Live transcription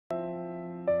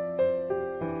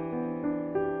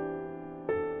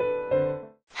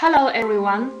Hello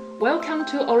everyone, welcome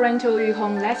to Oriental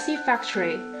Yuhong Lexi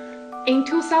Factory. In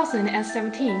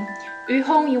 2017,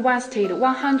 Yuhong invested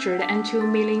 102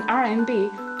 million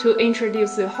RMB to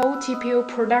introduce the whole TPO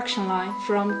production line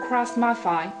from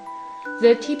cross-modify.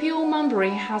 The TPO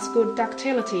membrane has good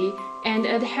ductility and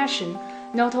adhesion,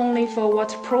 not only for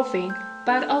waterproofing,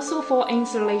 but also for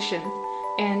insulation,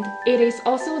 and it is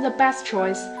also the best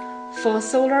choice for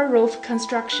solar roof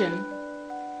construction.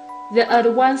 The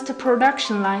advanced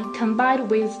production line combined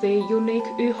with the unique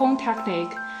Yuhong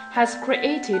technique has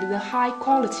created the high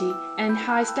quality and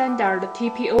high standard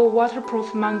TPO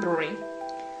waterproof membrane.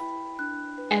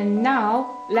 And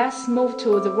now, let's move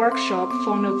to the workshop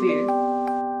point of view.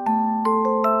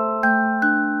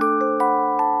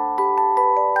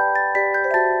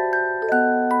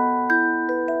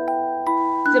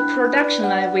 The production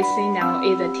line we see now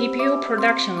is the TPO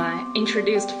production line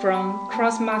introduced from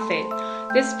cross-modify.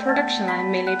 This production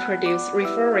line mainly produces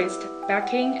reforest,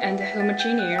 backing, and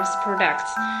homogeneous products,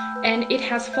 and it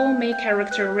has four main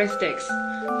characteristics.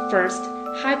 First,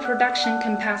 high production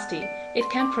capacity. It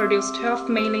can produce 12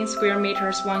 million square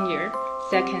meters 1 year.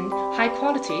 Second, high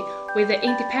quality with the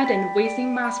independent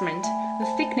weighting measurement.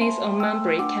 The thickness of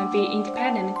membrane can be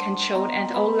independently controlled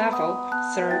at all levels.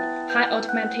 Third, high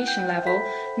automation level.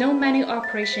 No manual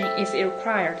operation is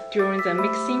required during the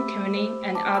mixing, cleaning,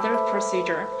 and other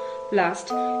procedure. Last,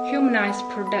 humanized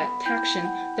protection.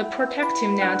 The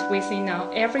protective net we see now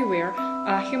everywhere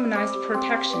are humanized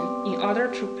protection in order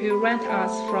to prevent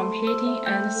us from heating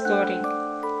and scalding.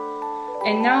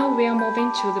 And now we are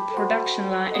moving to the production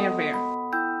line area.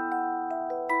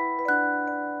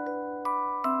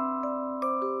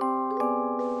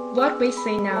 What we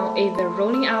see now is the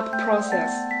rolling up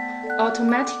process.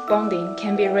 Automatic bonding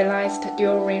can be realized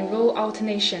during roll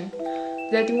alternation.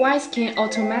 The device can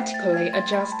automatically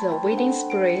adjust the weighting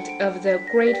speed of the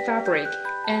grade fabric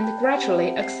and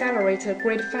gradually accelerate the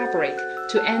grade fabric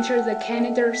to enter the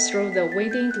calendar through the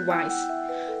weighting device.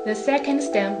 The second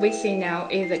step we see now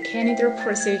is the calendar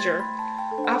procedure.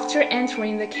 After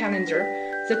entering the calendar,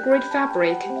 the grade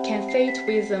fabric can fit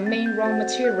with the main raw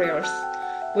materials,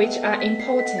 which are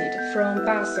imported from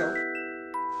Basel.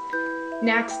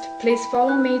 Next, please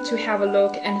follow me to have a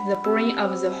look at the brain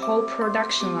of the whole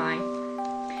production line.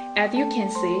 As you can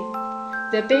see,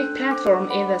 the big platform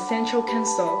is the central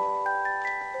console,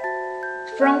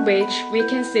 from which we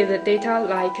can see the data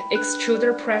like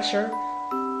extruder pressure,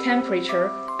 temperature,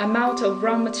 amount of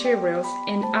raw materials,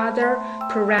 and other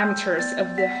parameters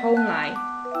of the whole line.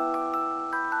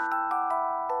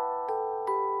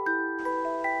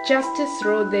 Just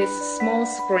through this small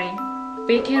screen,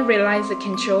 we can realize the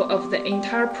control of the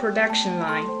entire production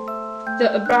line.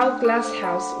 The above glass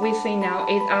house we see now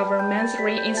is our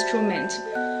measuring instrument,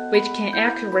 which can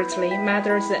accurately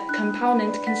measure the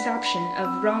component consumption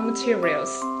of raw materials.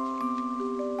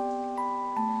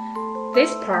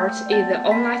 This part is the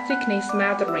online thickness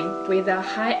measuring with a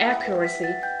high accuracy,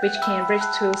 which can reach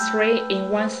to 3 in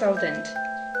 1000.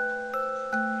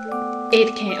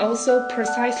 It can also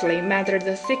precisely measure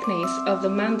the thickness of the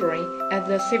membrane at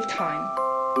the same time.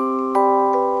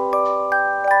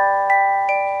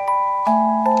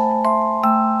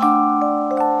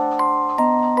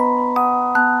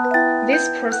 This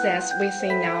process we see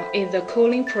now is the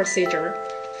cooling procedure,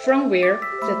 from where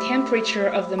the temperature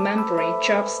of the membrane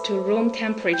drops to room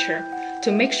temperature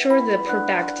to make sure the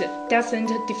product doesn't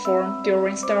deform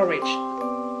during storage.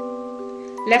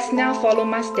 Let's now follow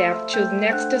my step to the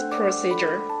next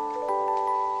procedure.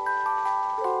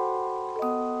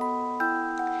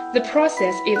 The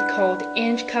process is called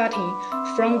edge cutting,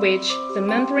 from which the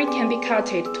membrane can be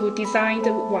cutted to designed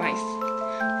width,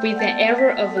 with an error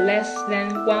of less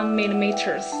than 1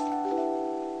 mm.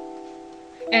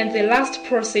 And the last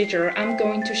procedure I'm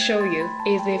going to show you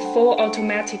is a full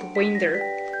automatic winder.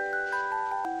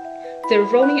 The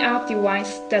rolling up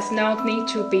device does not need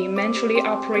to be manually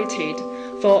operated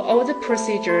for all the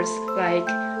procedures like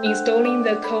installing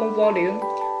the cone volume,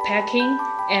 packing,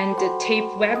 and tape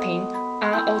wrapping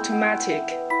are automatic.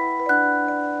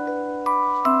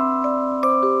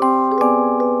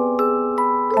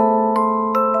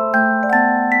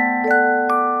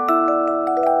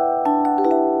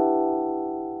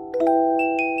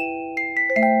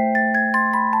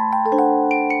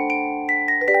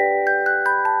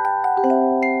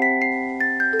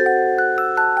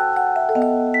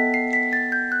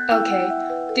 Okay,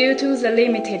 due to the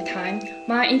limited time,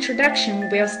 my introduction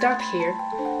will stop here.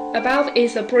 Above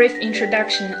is a brief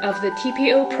introduction of the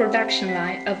TPO production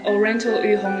line of Oriental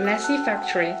Yuhong Lexi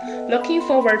Factory. Looking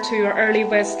forward to your early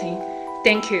visiting.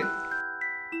 Thank you.